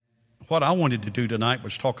what I wanted to do tonight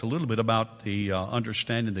was talk a little bit about the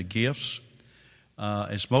understanding the gifts.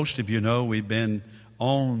 As most of you know, we've been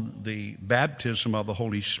on the baptism of the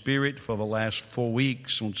Holy Spirit for the last 4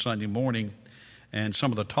 weeks on Sunday morning. And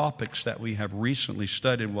some of the topics that we have recently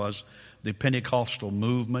studied was the Pentecostal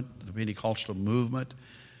movement.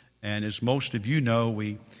 And as most of you know,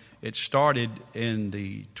 it started in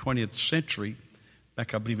the 20th century,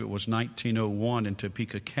 back I believe it was 1901 in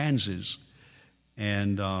Topeka, Kansas.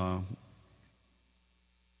 And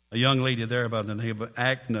a young lady there by the name of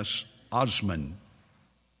Agnes Osmond.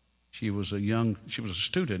 She was a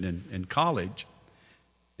student in college,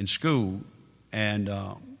 in school, and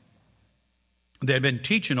they had been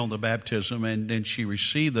teaching on the baptism, and then she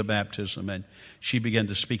received the baptism, and she began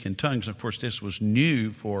to speak in tongues. Of course, this was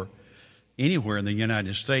new for anywhere in the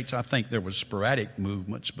United States. I think there was sporadic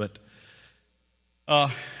movements, but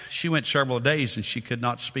she went several days, and she could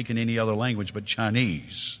not speak in any other language but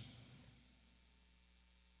Chinese.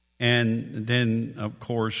 And then, of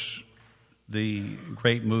course, the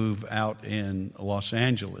great move out in Los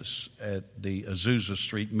Angeles at the Azusa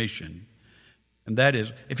Street Mission. And that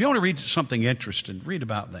is, if you want to read something interesting, read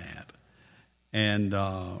about that. And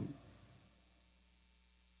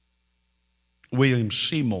William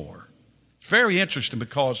Seymour. It's very interesting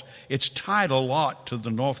because it's tied a lot to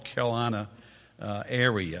the North Carolina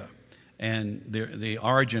area and the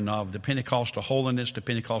origin of the Pentecostal holiness, the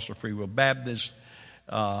Pentecostal Free Will Baptist,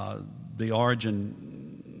 the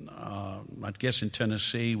origin, I guess, in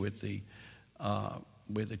Tennessee with the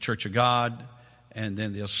Church of God, and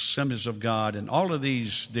then the Assemblies of God, and all of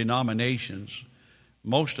these denominations.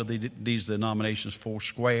 Most of these denominations,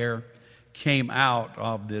 Foursquare, came out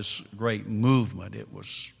of this great movement. It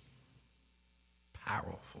was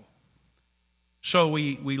powerful. So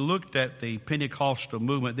we looked at the Pentecostal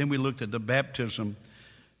movement, then we looked at the baptism,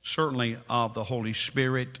 certainly of the Holy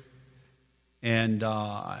Spirit. And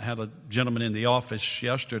I had a gentleman in the office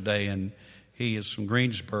yesterday, and he is from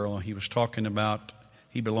Greensboro. He was talking about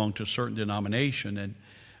he belonged to a certain denomination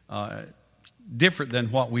and different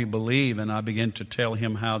than what we believe. And I began to tell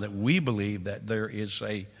him how that we believe that there is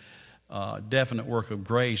a definite work of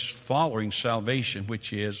grace following salvation,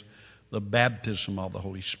 which is the baptism of the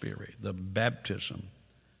Holy Spirit, the baptism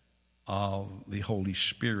of the Holy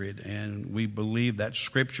Spirit. And we believe that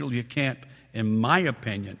scriptural. You can't, in my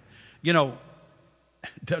opinion, it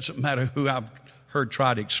doesn't matter who I've heard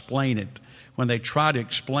try to explain it. When they try to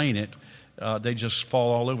explain it, they just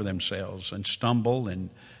fall all over themselves and stumble. And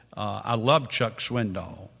I love Chuck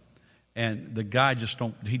Swindoll. And the guy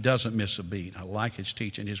he doesn't miss a beat. I like his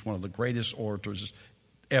teaching. He's one of the greatest orators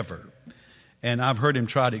ever. And I've heard him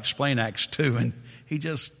try to explain Acts 2, and he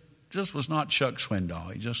just was not Chuck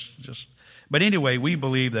Swindoll. He just. But anyway, we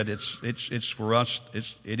believe that it's for us.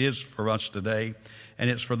 It is for us today, and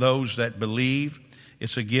it's for those that believe.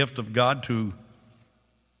 It's a gift of God to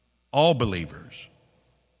all believers.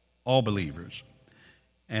 All believers.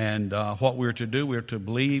 And what we're to do, we're to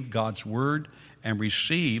believe God's word and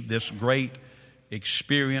receive this great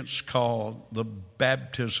experience called the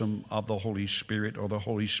baptism of the Holy Spirit, or the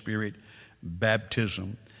Holy Spirit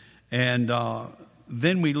baptism. And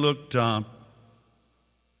then we looked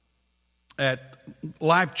at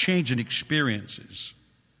life-changing experiences.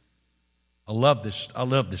 I love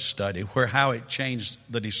this study, how it changed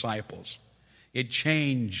the disciples. It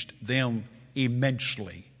changed them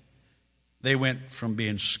immensely. They went from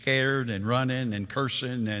being scared and running and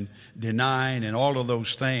cursing and denying and all of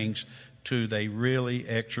those things to they really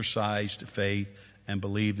exercised faith and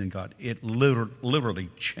believed in God. It literally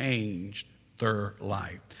changed their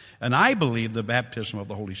life. And I believe the baptism of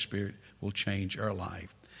the Holy Spirit will change our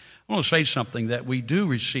life. I want to say something, that we do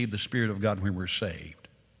receive the Spirit of God when we're saved.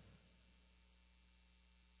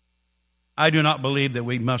 I do not believe that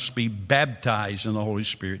we must be baptized in the Holy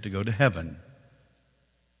Spirit to go to heaven.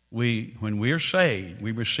 When we are saved,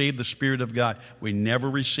 we receive the Spirit of God. We never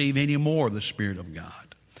receive any more of the Spirit of God.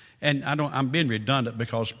 And I'm being redundant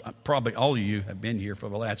because probably all of you have been here for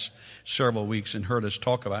the last several weeks and heard us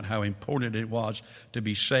talk about how important it was to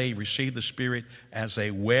be saved, receive the Spirit as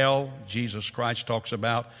a well. Jesus Christ talks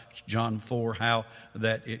about, John 4, how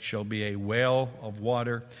that it shall be a well of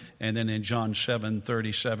water. And then in John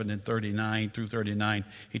 7:37 and 39 through 39,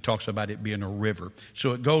 he talks about it being a river.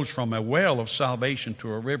 So it goes from a well of salvation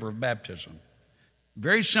to a river of baptism.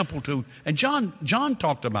 Very simple and John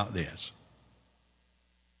talked about this.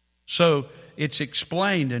 So it's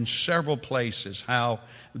explained in several places how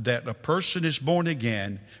that a person is born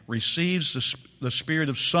again, receives the spirit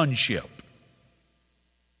of sonship.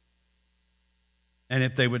 And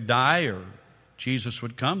if they would die or Jesus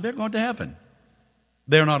would come, they're going to heaven.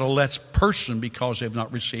 They're not a less person because they've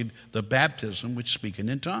not received the baptism with speaking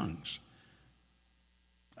in tongues.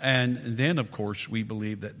 And then, of course, we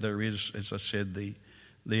believe that there is, as I said, the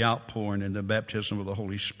outpouring and the baptism of the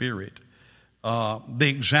Holy Spirit. The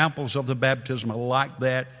examples of the baptism are like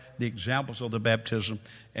that. The examples of the baptism,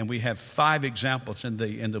 and we have 5 examples in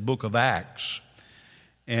the book of Acts.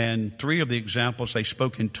 And 3 of the examples, they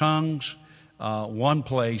spoke in tongues. One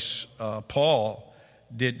place, Paul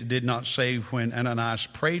did not say when Ananias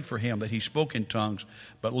prayed for him that he spoke in tongues,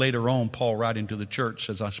 but later on, Paul writing to the church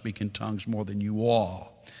says, I speak in tongues more than you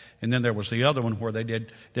all. And then there was the other one where they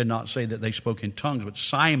did not say that they spoke in tongues, but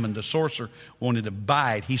Simon the sorcerer wanted to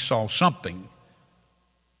bite. He saw something.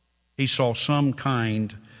 He saw some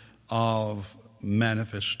kind of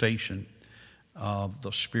manifestation of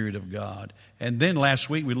the Spirit of God. And then last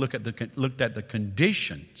week we looked at the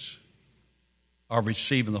conditions of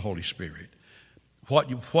receiving the Holy Spirit.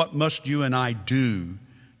 What must you and I do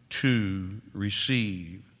to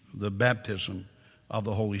receive the baptism of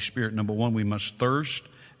the Holy Spirit? Number 1, we must thirst,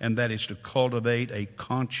 and that is to cultivate a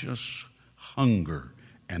conscious hunger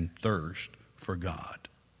and thirst for God.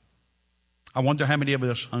 I wonder how many of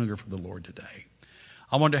us hunger for the Lord today.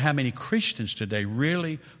 I wonder how many Christians today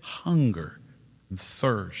really hunger and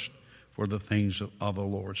thirst for the things of the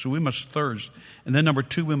Lord. So we must thirst. And then number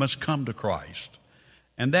 2, we must come to Christ.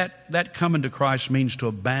 And that coming to Christ means to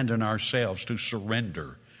abandon ourselves, to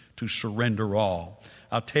surrender all.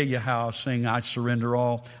 I'll tell you how I sing I surrender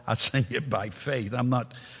all. I sing it by faith. I'm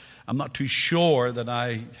not too sure that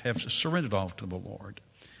I have surrendered all to the Lord.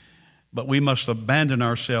 But we must abandon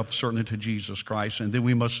ourselves certainly to Jesus Christ, and then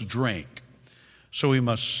we must drink. So we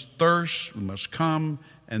must thirst, we must come,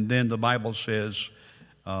 and then the Bible says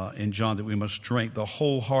in John that we must drink the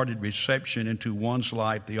wholehearted reception into one's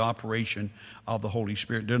life, the operation of the Holy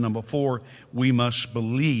Spirit. Then number 4, we must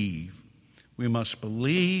believe. We must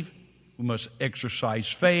believe, we must exercise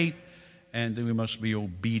faith, and then we must be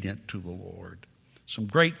obedient to the Lord. Some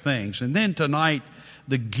great things. And then tonight,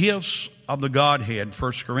 the gifts of the Godhead,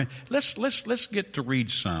 1 Corinthians. Let's get to read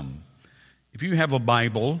some. If you have a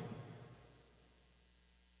Bible,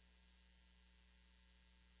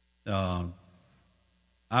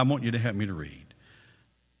 I want you to help me to read.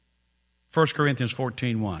 1 Corinthians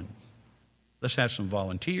 14:1. Let's have some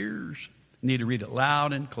volunteers. You need to read it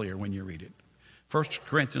loud and clear when you read it. 1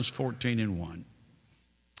 Corinthians 14:1.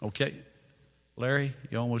 Okay. Larry,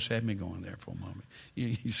 you almost had me going there for a moment.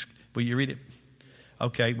 Will you read it?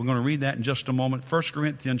 Okay, we're going to read that in just a moment. 1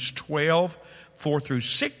 Corinthians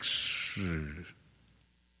 12:4-6.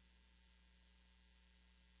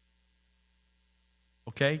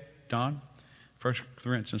 Okay, Don? 1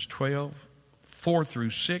 Corinthians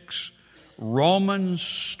 12:4-6.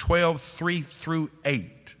 Romans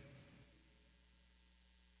 12:3-8.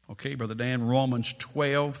 Okay, Brother Dan, Romans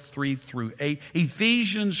 12:3-8.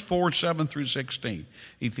 Ephesians 4:7-16.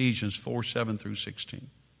 Ephesians 4:7-16.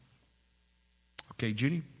 Okay,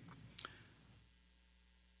 Judy?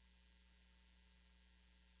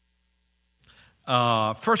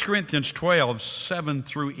 First Corinthians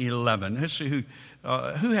 12:7-11. Let's see who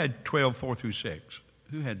had 12:4-6.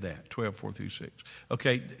 Who had that? 12:4-6.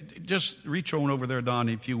 Okay, just reach on over there, Don,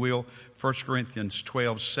 if you will. 1 Corinthians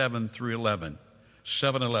 12:7-11.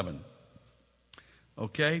 7:11.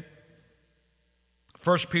 Okay?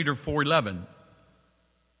 1 Peter 4:11.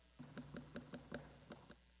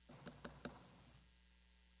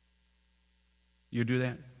 You do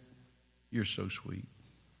that? You're so sweet.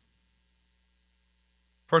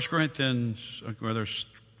 1 Corinthians, well, there's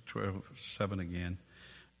 12:7 again.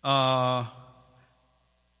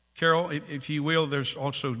 Carol, if you will, there's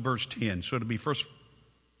also verse 10. So it'll be 1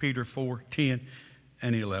 Peter 4:10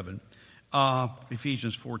 and 11.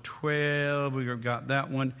 Ephesians 4:12, we've got that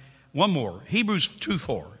one. One more, Hebrews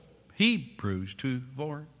 2:4. Hebrews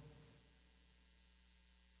 2:4.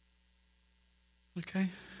 Okay.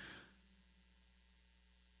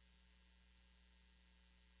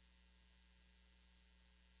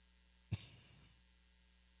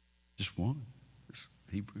 Just one.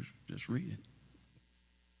 Hebrews, just read it.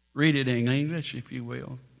 Read it in English, if you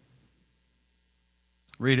will.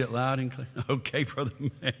 Read it loud and clear. Okay, Brother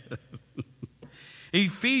Man.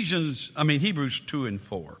 Hebrews 2 and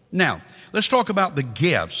 4. Now, let's talk about the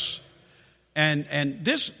gifts. And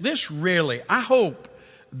this really, I hope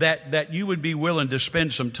that you would be willing to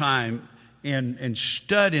spend some time in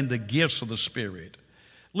studying the gifts of the Spirit.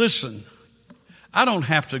 Listen, I don't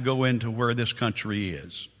have to go into where this country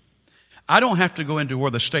is. I don't have to go into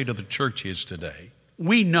where the state of the church is today.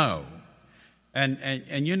 We know.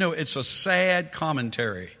 And you know, it's a sad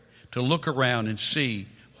commentary to look around and see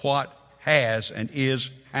what has and is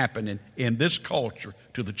happening in this culture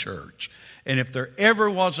to the church. And if there ever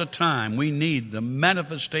was a time we need the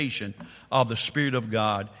manifestation of the Spirit of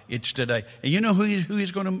God, it's today. And you know who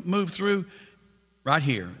he's going to move through? Right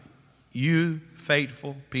here. You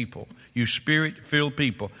faithful people. You Spirit-filled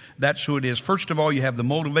people. That's who it is. First of all, you have the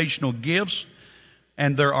motivational gifts.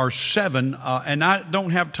 And there are 7, and I don't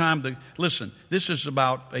have time to, listen, this is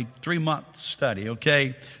about a 3-month study,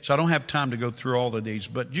 okay? So I don't have time to go through all of these,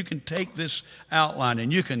 but you can take this outline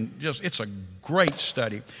and you can it's a great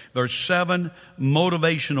study. There's 7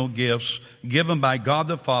 motivational gifts given by God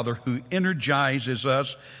the Father who energizes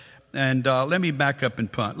us. And let me back up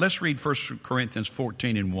and punt. Let's read 1 Corinthians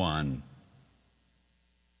 14:1.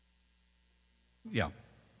 Yeah.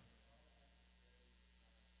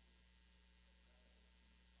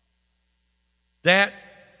 That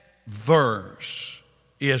verse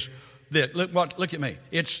is that. Look at me.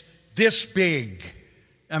 It's this big.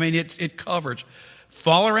 I mean, it covers.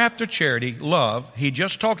 Follow after charity, love. He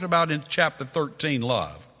just talked about in chapter 13,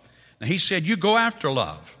 love. Now, he said, you go after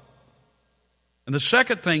love. And the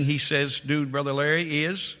second thing he says, do, Brother Larry,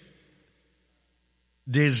 is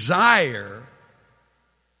desire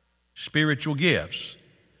spiritual gifts.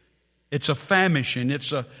 It's a famishing.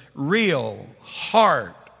 It's a real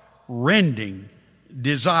heart-rending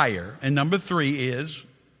desire. And number 3 is,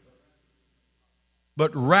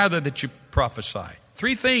 but rather that you prophesy.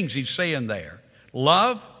 3 things he's saying there.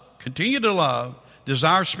 Love, continue to love,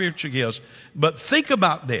 desire spiritual gifts. But think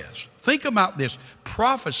about this. Think about this.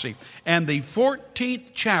 Prophecy. And the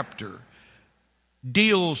 14th chapter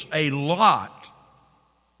deals a lot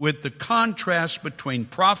with the contrast between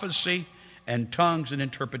prophecy and tongues and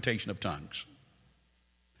interpretation of tongues.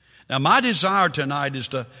 Now, my desire tonight is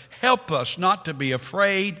to help us not to be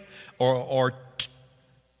afraid or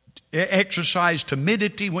exercise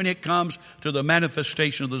timidity when it comes to the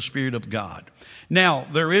manifestation of the Spirit of God. Now,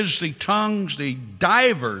 there is the tongues, the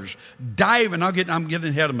divers, and I'm getting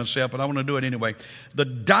ahead of myself, but I want to do it anyway. The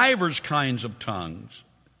divers kinds of tongues,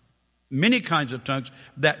 many kinds of tongues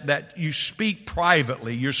that you speak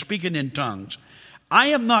privately. You're speaking in tongues. I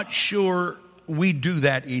am not sure we do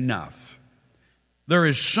that enough. There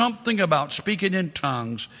is something about speaking in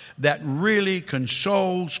tongues that really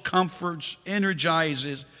consoles, comforts,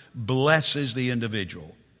 energizes, blesses the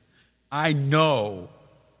individual. I know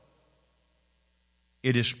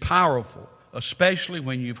it is powerful, especially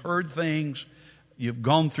when you've heard things, you've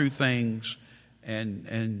gone through things,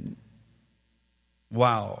 and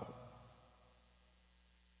wow.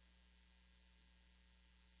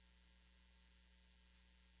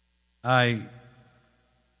 I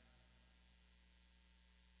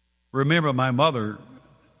remember my mother,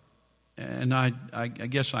 and I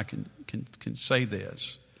guess I can say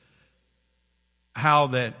this, how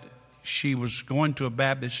that she was going to a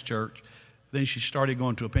Baptist church, then she started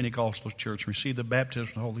going to a Pentecostal church, received the baptism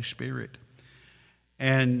of the Holy Spirit.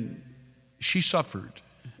 And she suffered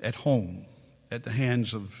at home at the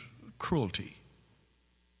hands of cruelty.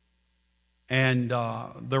 And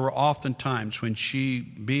there were often times when she,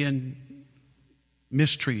 being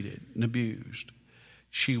mistreated and abused,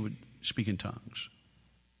 she would speak in tongues.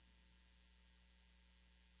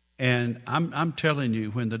 And I'm telling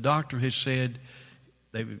you, when the doctor has said,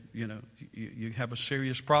 you have a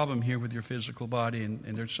serious problem here with your physical body, and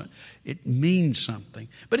there's it means something.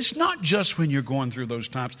 But it's not just when you're going through those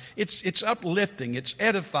times. It's uplifting, it's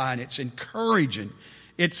edifying, it's encouraging.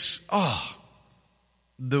 It's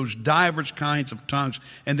those diverse kinds of tongues.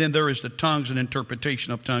 And then there is the tongues and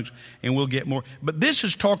interpretation of tongues, and we'll get more. But this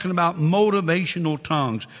is talking about motivational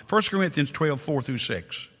tongues. 1 Corinthians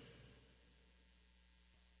 12:4-6.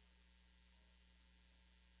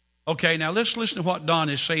 Okay, now let's listen to what Don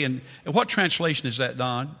is saying. What translation is that,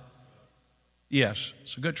 Don? Yes,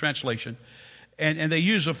 it's a good translation. And they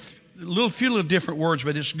use a few little different words,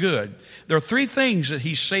 but it's good. There are 3 things that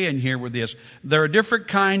he's saying here with this. There are different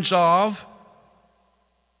kinds of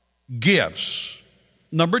gifts.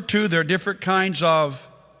 Number 2, there are different kinds of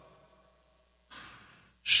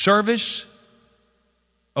service.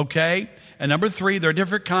 Okay? And number 3, there are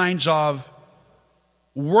different kinds of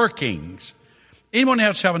workings. Anyone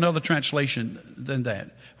else have another translation than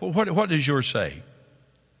that? What does yours say?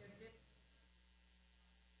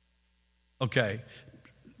 Okay.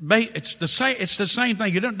 It's the same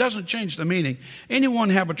thing. It doesn't change the meaning. Anyone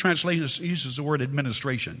have a translation that uses the word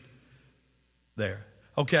administration there?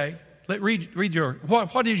 Okay. Read your,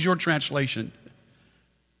 what is your translation?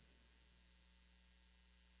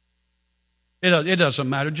 It doesn't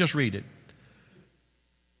matter. Just read it.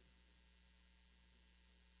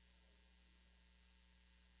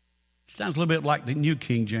 Sounds a little bit like the New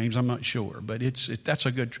King James, I'm not sure, but that's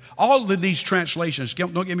a good. All of these translations,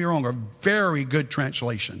 don't get me wrong, are very good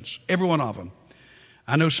translations, every one of them.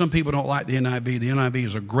 I know some people don't like the NIV. The NIV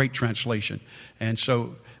is a great translation, and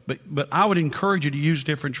so, but I would encourage you to use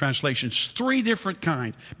different translations, 3 different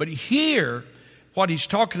kinds. But here, what he's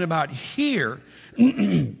talking about here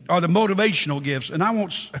are the motivational gifts, and I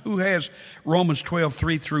want who has Romans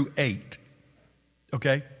 12:3-8.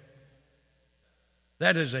 Okay.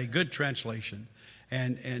 That is a good translation,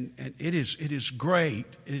 and it is great.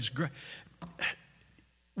 It is great.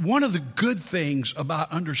 One of the good things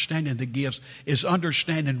about understanding the gifts is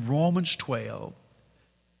understanding Romans 12,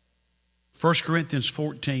 1 Corinthians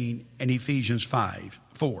 14, and Ephesians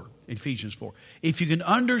 4. If you can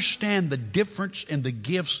understand the difference in the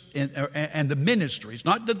gifts and the ministries,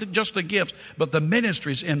 not just the gifts, but the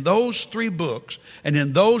ministries in those 3 books and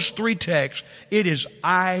in those 3 texts, it is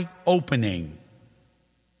eye-opening.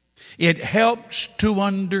 It helps to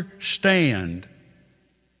understand.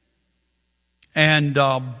 And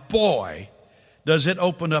boy, does it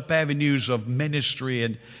open up avenues of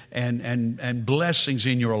ministry and blessings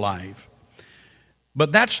in your life.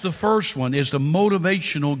 But that's the first one, is the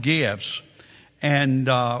motivational gifts. And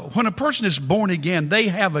when a person is born again, they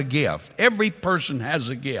have a gift. Every person has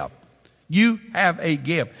a gift. You have a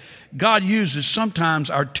gift. God uses sometimes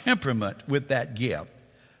our temperament with that gift.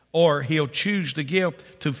 Or he'll choose the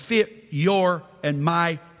gift to fit your and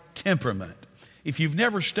my temperament. If you've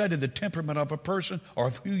never studied the temperament of a person or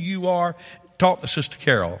of who you are, talk to Sister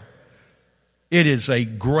Carol. It is a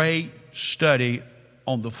great study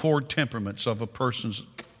on the 4 temperaments of a person's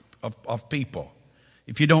of people.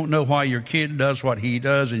 If you don't know why your kid does what he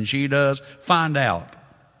does and she does, find out.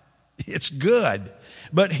 It's good.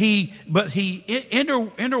 But he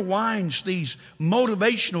intertwines these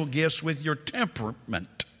motivational gifts with your temperament.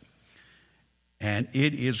 And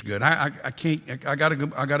it is good. I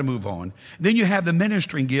gotta move on. Then you have the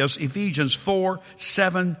ministering gifts, Ephesians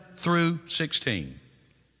 4:7-16.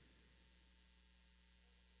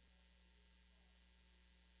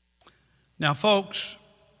 Now, folks,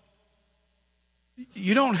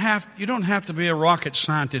 you don't have to be a rocket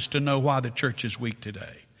scientist to know why the church is weak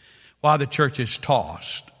today, why the church is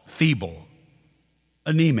tossed, feeble,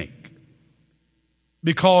 anemic.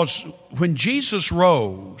 Because when Jesus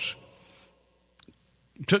rose,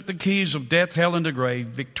 took the keys of death, hell, and the grave,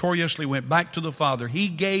 victoriously went back to the Father, he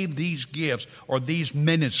gave these gifts or these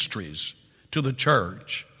ministries to the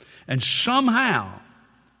church. And somehow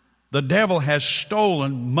the devil has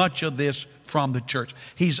stolen much of this from the church.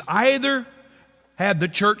 He's either had the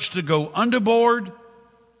church to go underboard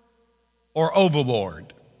or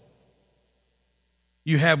overboard.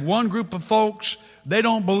 You have one group of folks, they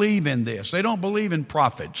don't believe in this. They don't believe in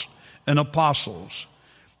prophets and apostles.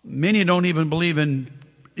 Many don't even believe in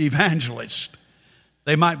evangelists.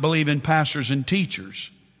 They might believe in pastors and teachers.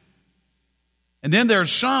 And then there's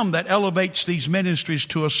some that elevates these ministries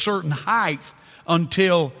to a certain height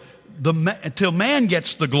until man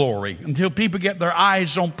gets the glory, until people get their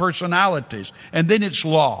eyes on personalities, and then it's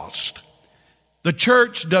lost. The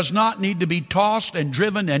church does not need to be tossed and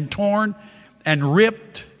driven and torn and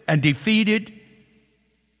ripped and defeated.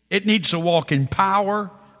 It needs to walk in power,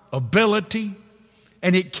 ability,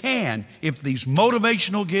 and it can if these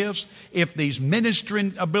motivational gifts, if these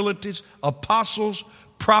ministering abilities, apostles,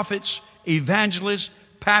 prophets, evangelists,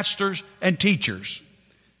 pastors, and teachers.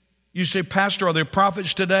 You say, Pastor, are there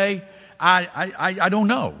prophets today? I don't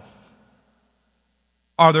know.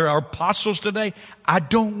 Are there apostles today? I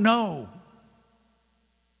don't know.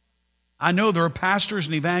 I know there are pastors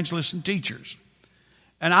and evangelists and teachers.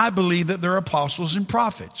 And I believe that there are apostles and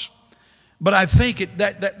prophets. But I think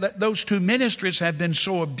that those 2 ministries have been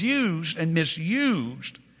so abused and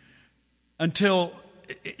misused until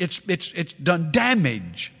it's done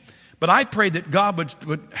damage. But I pray that God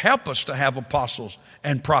would help us to have apostles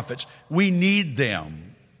and prophets. We need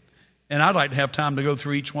them. And I'd like to have time to go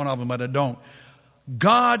through each one of them, but I don't.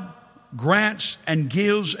 God grants and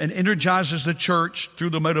gives and energizes the church through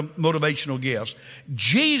the motivational gifts.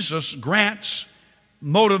 Jesus grants,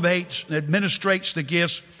 motivates, and administrates the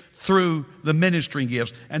gifts through the ministering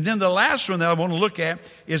gifts. And then the last one that I want to look at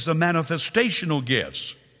is the manifestational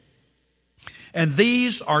gifts. And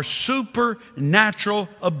these are supernatural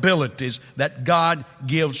abilities that God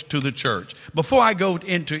gives to the church. Before I go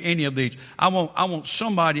into any of these, I want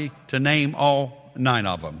somebody to name all 9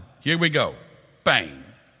 of them. Here we go. Bang.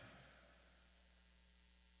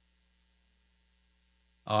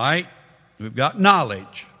 All right. We've got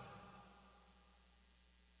knowledge.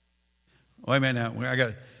 Wait a minute now. I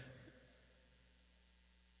got.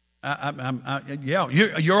 Yeah,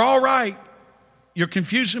 you're all right. You're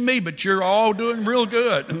confusing me, but you're all doing real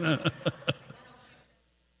good.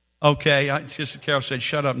 Okay, Sister Carol said,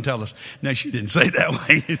 shut up and tell us. No, she didn't say it that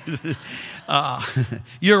way.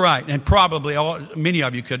 You're right, and probably many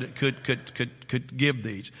of you could give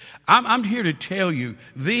these. I'm here to tell you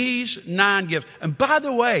these 9 gifts. And by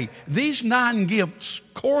the way, these 9 gifts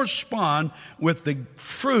correspond with the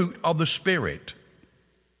fruit of the Spirit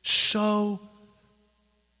so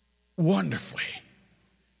wonderfully.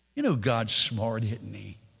 You know, God's smart, isn't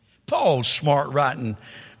he? Paul's smart writing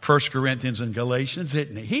 1 Corinthians and Galatians,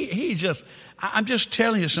 isn't he? He's just, I'm just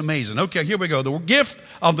telling you, it's amazing. Okay, here we go. The gift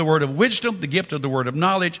of the word of wisdom, the gift of the word of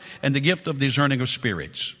knowledge, and the gift of discerning of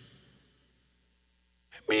spirits.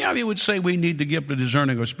 Many of you would say we need the gift of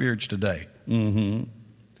discerning of spirits today. Mm-hmm.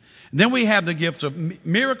 Then we have the gift of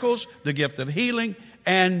miracles, the gift of healing,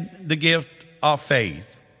 and the gift of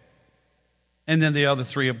faith. And then the other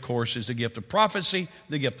 3, of course, is the gift of prophecy,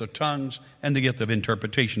 the gift of tongues, and the gift of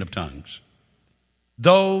interpretation of tongues.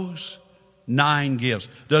 Those 9 gifts.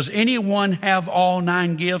 Does anyone have all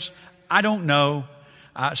 9 gifts? I don't know.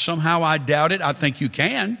 Somehow I doubt it. I think you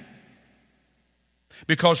can.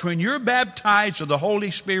 Because when you're baptized with the Holy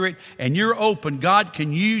Spirit and you're open, God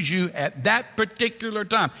can use you at that particular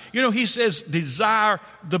time. You know, he says, desire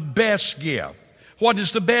the best gift. What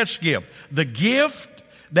is the best gift? The gift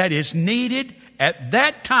that is needed at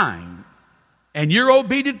that time. And you're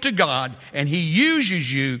obedient to God and he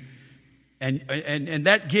uses you. And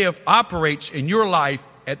that gift operates in your life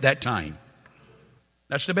at that time.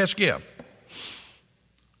 That's the best gift.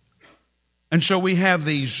 And so we have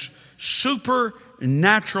these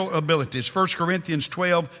supernatural abilities. 1 Corinthians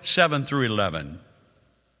 12, 7 through 11.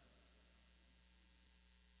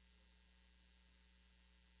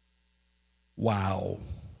 Wow.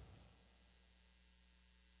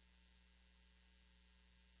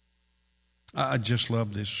 I just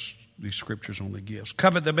love these scriptures on the gifts.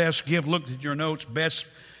 Covet the best gift. Look at your notes. Best,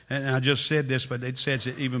 and I just said this, but it says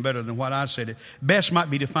it even better than what I said it. Best might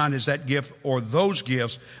be defined as that gift or those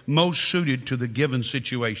gifts most suited to the given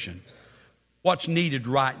situation. What's needed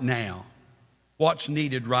right now? What's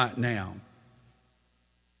needed right now?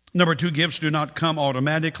 Number 2, gifts do not come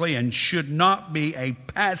automatically and should not be a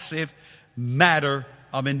passive matter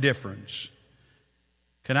of indifference.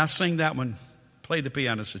 Can I sing that one? Play the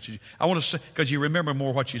piano. I want to say, because you remember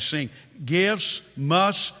more what you sing. Gifts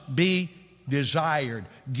must be desired.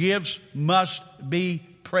 Gifts must be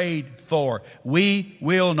prayed for. We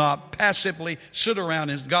will not passively sit around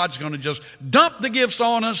and God's going to just dump the gifts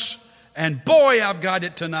on us. And boy, I've got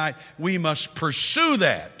it tonight. We must pursue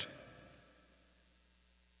that.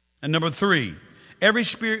 And number 3, every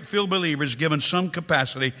Spirit-filled believer is given some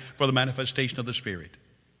capacity for the manifestation of the Spirit.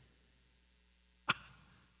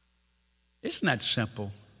 Isn't that simple?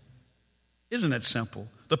 Isn't that simple?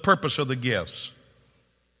 The purpose of the gifts.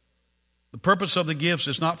 The purpose of the gifts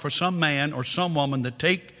is not for some man or some woman to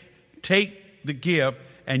take the gift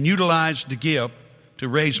and utilize the gift to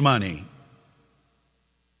raise money.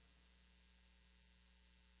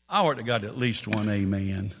 I ought to got at least one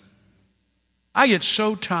amen. I get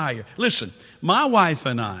so tired. Listen, my wife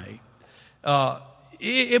and I,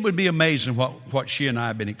 it would be amazing what she and I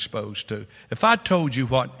have been exposed to. If I told you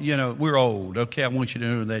we're old. Okay, I want you to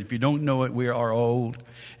know that if you don't know it, we are old.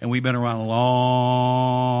 And we've been around a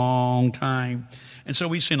long time. And so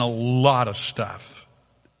we've seen a lot of stuff.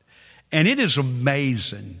 And it is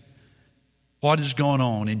amazing what is going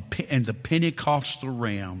on in the Pentecostal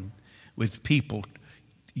realm with people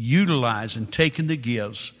utilizing, taking the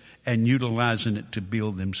gifts and utilizing it to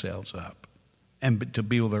build themselves up and to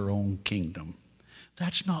build their own kingdom.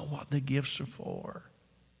 That's not what the gifts are for.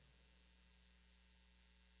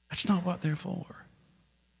 That's not what they're for.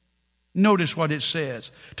 Notice what it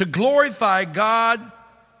says. To glorify God,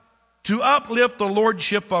 to uplift the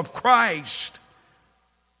lordship of Christ.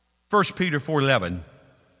 1 Peter 4:11.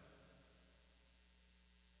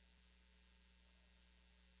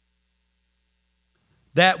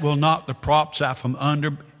 That will not the props out from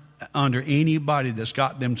under anybody that's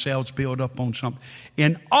got themselves built up on something.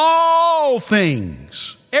 In all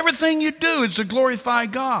things, everything you do is to glorify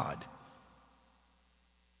God.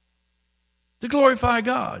 To glorify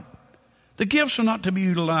God. The gifts are not to be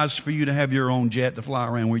utilized for you to have your own jet to fly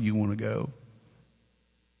around where you want to go.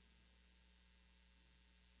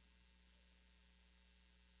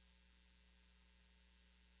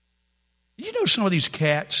 You know some of these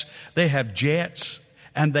cats, they have jets.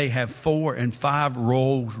 And they have 4 and 5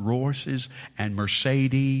 Rolls Royces and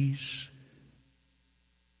Mercedes.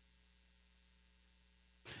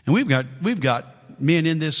 And we've got men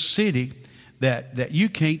in this city that you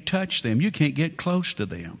can't touch them. You can't get close to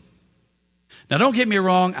them. Now, don't get me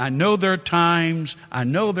wrong. I know there are times. I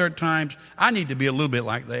need to be a little bit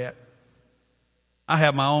like that. I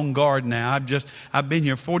have my own guard now. I've been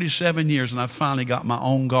here 47 years, and I finally got my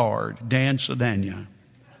own guard, Dan Sedania.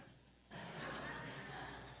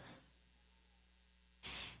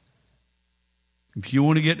 If you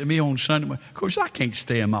want to get to me on Sunday, of course, I can't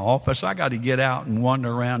stay in my office. I got to get out and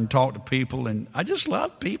wander around and talk to people, and I just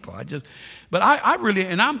love people. But I really,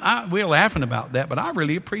 and we're laughing about that, but I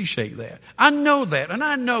really appreciate that. I know that, and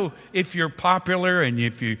I know if you're popular and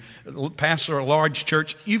if you pastor a large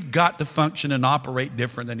church, you've got to function and operate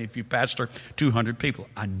different than if you pastor 200 people.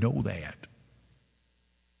 I know that.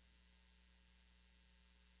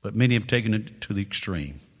 But many have taken it to the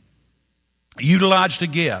extreme. Utilize the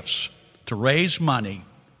gifts to raise money.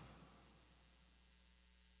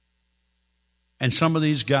 And some of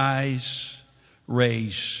these guys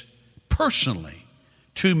raise personally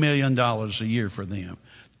 $2 million a year for them,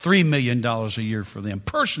 $3 million a year for them.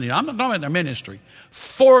 Personally, I'm not talking about their ministry,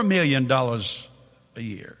 $4 million a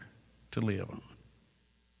year to live on.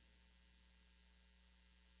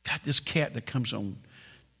 Got this cat that comes on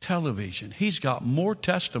television. He's got more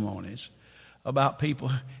testimonies about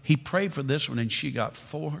people. He prayed for this one and she got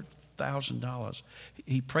 $4,000.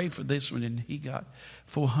 He prayed for this one and he got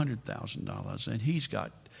 $400,000. And he's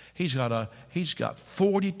got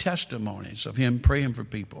 40 testimonies of him praying for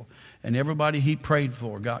people, and everybody he prayed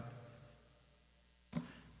for got.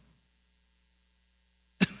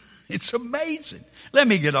 It's amazing. Let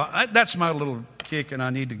me get on. That's my little kick, and I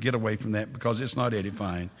need to get away from that because it's not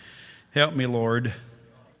edifying. Help me, Lord.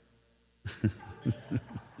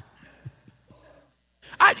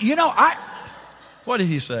 What did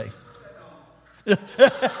he say?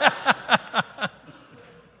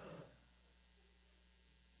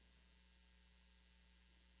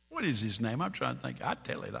 What is his name? I'm trying to think. I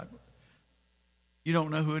tell it. You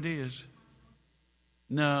don't know who it is?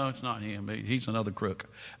 No, it's not him. He's another crook.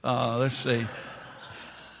 Let's see.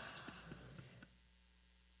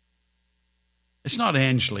 It's not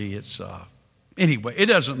Angeli. It's anyway. It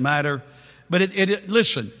doesn't matter. But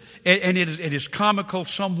listen. And it is comical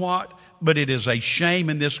somewhat, but it is a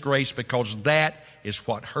shame in this grace because that is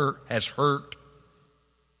what has hurt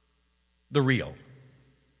the real.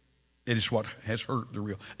 It is what has hurt the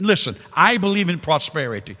real. And listen, I believe in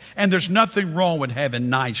prosperity, and there's nothing wrong with having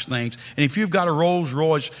nice things. And if you've got a Rolls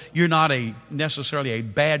Royce, you're not necessarily a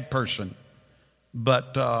bad person.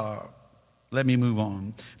 But let me move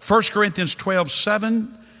on. 1 Corinthians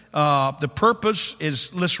 12:7. The purpose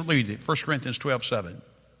is, let's read it. 1 Corinthians 12:7.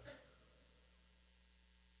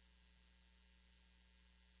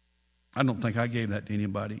 I don't think I gave that to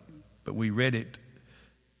anybody, but we read it a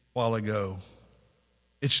while ago.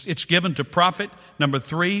 It's given to profit. Number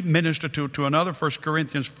 3, minister to another. 1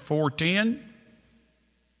 Corinthians 4:10.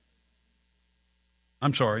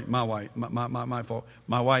 I'm sorry, my wife. My fault.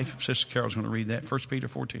 My wife, Sister Carol's going to read that. 1 Peter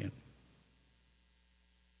 4:10.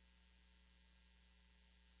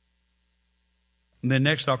 And then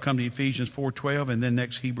next I'll come to Ephesians 4:12, and then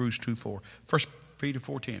next Hebrews 2:4. 1 Peter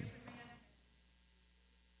 4:10.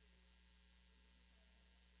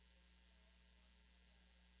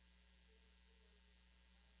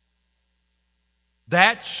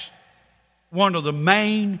 That's one of the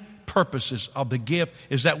main purposes of the gift,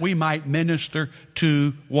 is that we might minister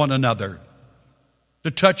to one another,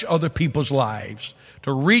 to touch other people's lives,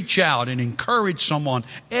 to reach out and encourage someone,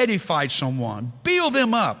 edify someone, build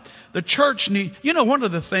them up. The church needs, one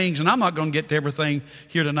of the things, and I'm not going to get to everything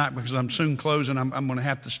here tonight because I'm soon closing, I'm going to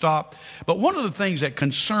have to stop. But one of the things that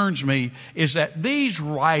concerns me is that these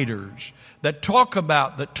writers that talk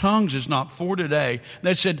about that tongues is not for today,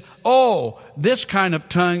 they said, this kind of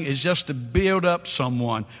tongue is just to build up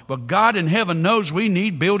someone. But God in heaven knows we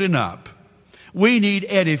need building up. We need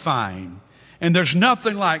edifying. And there's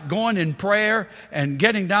nothing like going in prayer and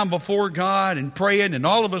getting down before God and praying, and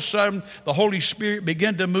all of a sudden the Holy Spirit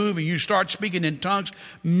begin to move and you start speaking in tongues.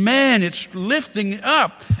 Man, it's lifting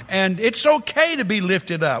up, and it's okay to be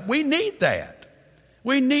lifted up. We need that.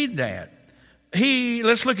 We need that.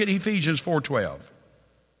 Let's look at Ephesians 4:12.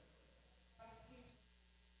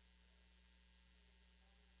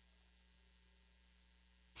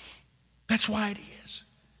 That's why it is.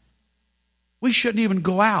 We shouldn't even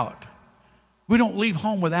go out. We don't leave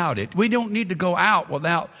home without it. We don't need to go out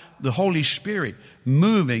without the Holy Spirit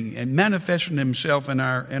moving and manifesting Himself in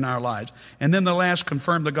our lives. And then the last,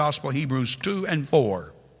 confirm the gospel, Hebrews 2 and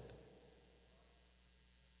 4.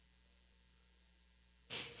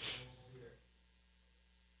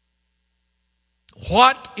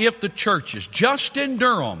 What if the churches just in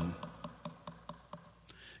Durham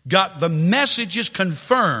got the messages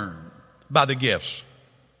confirmed by the gifts?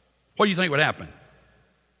 What do you think would happen?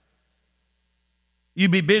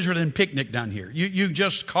 You'd be busier than picnic down here.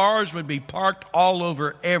 Cars would be parked all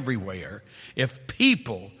over everywhere if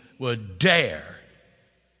people would dare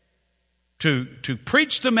to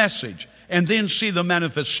preach the message and then see the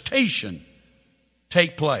manifestation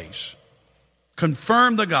take place.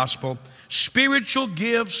 Confirm the gospel. Spiritual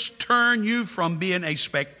gifts turn you from being a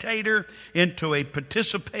spectator into a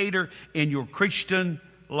participator in your Christian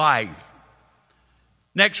life.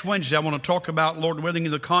 Next Wednesday, I want to talk about, Lord willing,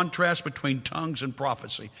 the contrast between tongues and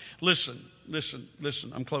prophecy. Listen.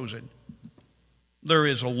 I'm closing. There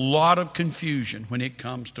is a lot of confusion when it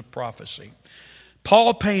comes to prophecy.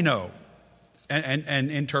 Paul Pano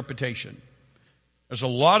and interpretation. There's a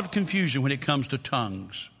lot of confusion when it comes to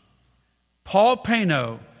tongues. Paul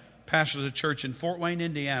Pano pastored a church in Fort Wayne,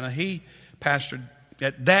 Indiana. He pastored,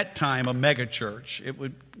 at that time, a mega church. It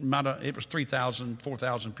was 3,000,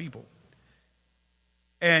 4,000 people.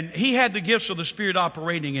 And he had the gifts of the Spirit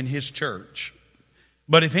operating in his church.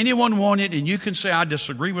 But if anyone wanted, and you can say, I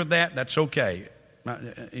disagree with that, that's okay.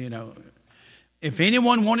 If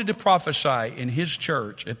anyone wanted to prophesy in his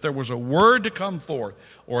church, if there was a word to come forth,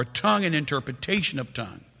 or a tongue and interpretation of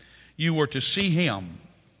tongue, you were to see him.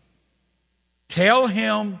 Tell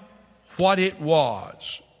him what it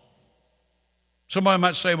was. Somebody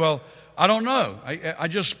might say, well, I don't know. I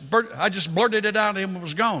just blurted it out and it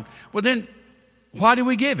was gone. Well, then, why do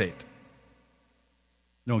we give it?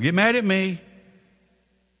 Don't get mad at me.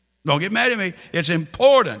 Don't get mad at me. It's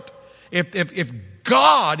important. If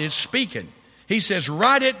God is speaking, he says,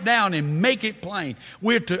 write it down and make it plain.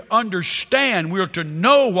 We're to understand. We're to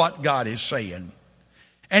know what God is saying.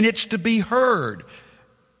 And it's to be heard.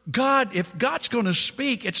 If God's going to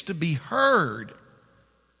speak, it's to be heard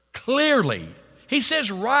clearly. He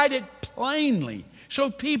says, write it plainly, so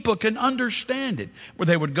people can understand it. Where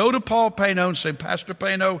they would go to Paul Pano and say, Pastor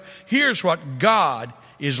Pano, here's what God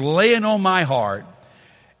is laying on my heart.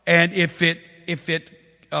 And if it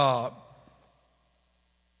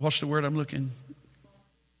what's the word I'm looking?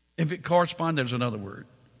 If it corresponded, there's another word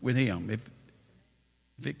with him. If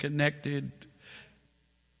it connected,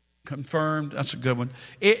 confirmed, that's a good one.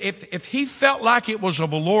 If he felt like it was of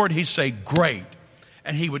the Lord, he'd say, great.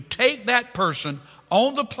 And he would take that person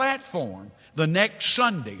on the platform the next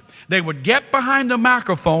Sunday. They would get behind the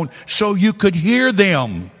microphone so you could hear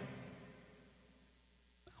them.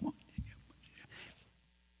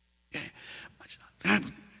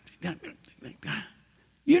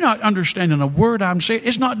 You're not understanding a word I'm saying.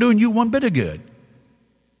 It's not doing you one bit of good.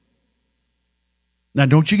 Now,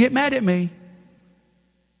 don't you get mad at me.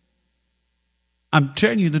 I'm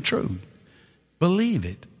telling you the truth. Believe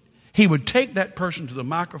it. He would take that person to the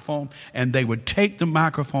microphone, and they would take the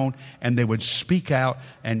microphone and they would speak out,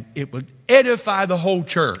 and it would edify the whole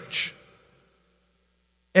church.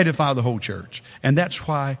 Edify the whole church. And that's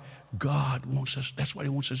why God wants us, that's what he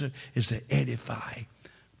wants us to do, is to edify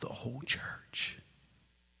the whole church.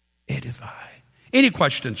 Edify. Any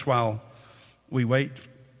questions while we wait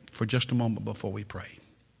for just a moment before we pray?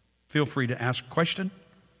 Feel free to ask a question.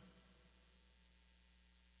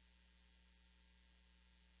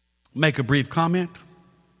 Make a brief comment.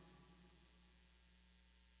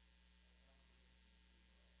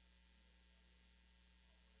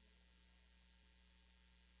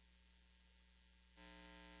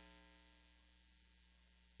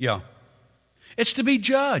 Yeah. It's to be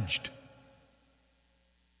judged.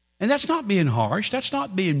 And that's not being harsh. That's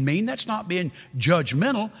not being mean. That's not being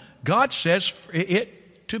judgmental. God says for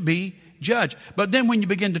it to be judged. But then when you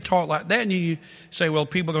begin to talk like that and you say, well,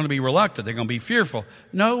 people are going to be reluctant. They're going to be fearful.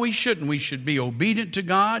 No, we shouldn't. We should be obedient to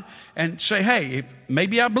God and say, hey,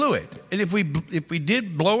 maybe I blew it. And if we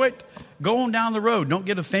did blow it, go on down the road. Don't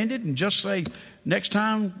get offended and just say, next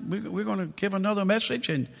time we're going to give another message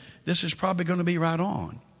and this is probably going to be right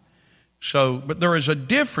on. So, but there is a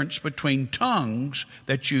difference between tongues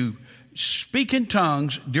that you speak in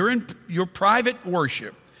tongues during your private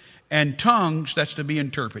worship and tongues that's to be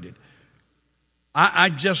interpreted.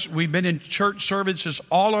 We've been in church services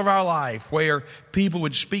all of our life where people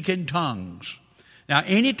would speak in tongues. Now,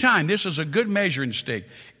 anytime, this is a good measuring stick,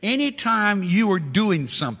 anytime you are doing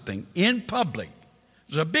something in public,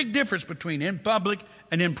 there's a big difference between in public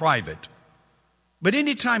and in private. But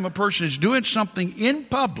anytime a person is doing something in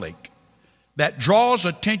public that draws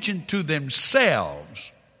attention to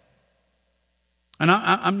themselves, and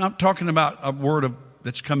I'm not talking about a word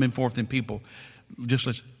that's coming forth in people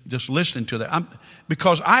just listening to that.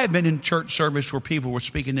 Because I have been in church service where people were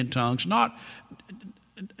speaking in tongues, not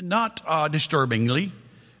disturbingly,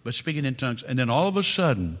 but speaking in tongues. And then all of a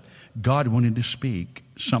sudden, God wanted to speak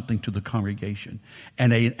something to the congregation,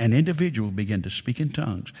 and an individual began to speak in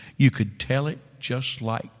tongues, you could tell it just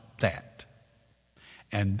like that.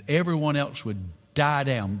 And everyone else would die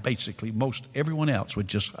down, basically. Most everyone else would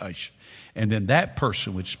just hush. And then that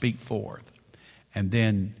person would speak forth. And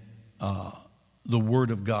then the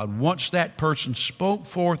word of God. Once that person spoke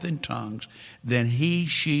forth in tongues, then he,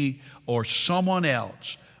 she, or someone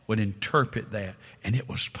else would interpret that. And it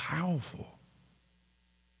was powerful.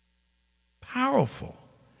 Powerful.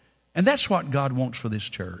 And that's what God wants for this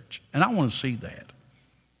church. And I want to see that.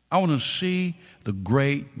 I want to see the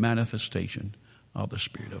great manifestation of the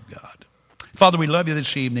Spirit of God. Father, we love you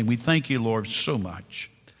this evening. We thank you, Lord, so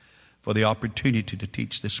much for the opportunity to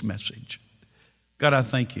teach this message. God, I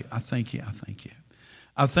thank you. I thank you. I thank you.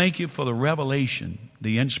 I thank you for the revelation,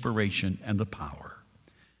 the inspiration, and the power.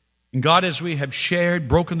 And God, as we have shared,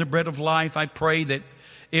 broken the bread of life, I pray that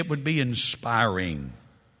it would be inspiring.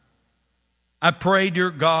 I pray,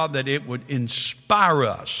 dear God, that it would inspire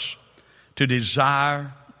us to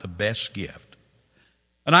desire the best gift.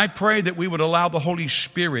 And I pray that we would allow the Holy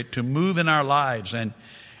Spirit to move in our lives and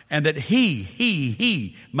that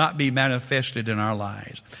He might be manifested in our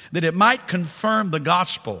lives. That it might confirm the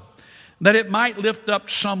gospel. That it might lift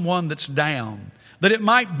up someone that's down. That it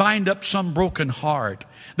might bind up some broken heart.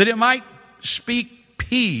 That it might speak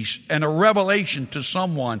peace and a revelation to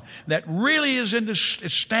someone that really is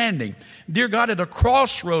standing, dear God, at a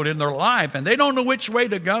crossroad in their life, and they don't know which way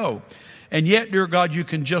to go. And yet, dear God, you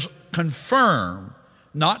can just confirm,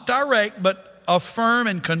 not direct, but affirm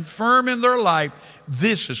and confirm in their life,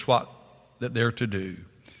 this is what that they're to do.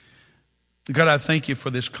 God, I thank you for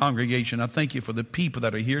this congregation. I thank you for the people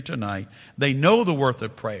that are here tonight. They know the worth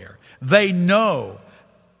of prayer. They know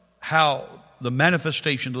how the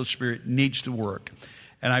manifestation of the Spirit needs to work.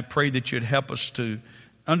 And I pray that you'd help us to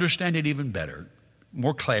understand it even better.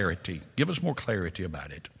 More clarity. Give us more clarity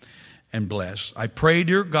about it. And bless. I pray,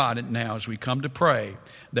 dear God, and now as we come to pray,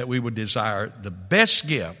 that we would desire the best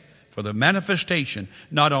gift for the manifestation,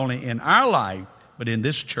 not only in our life, but in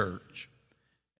this church.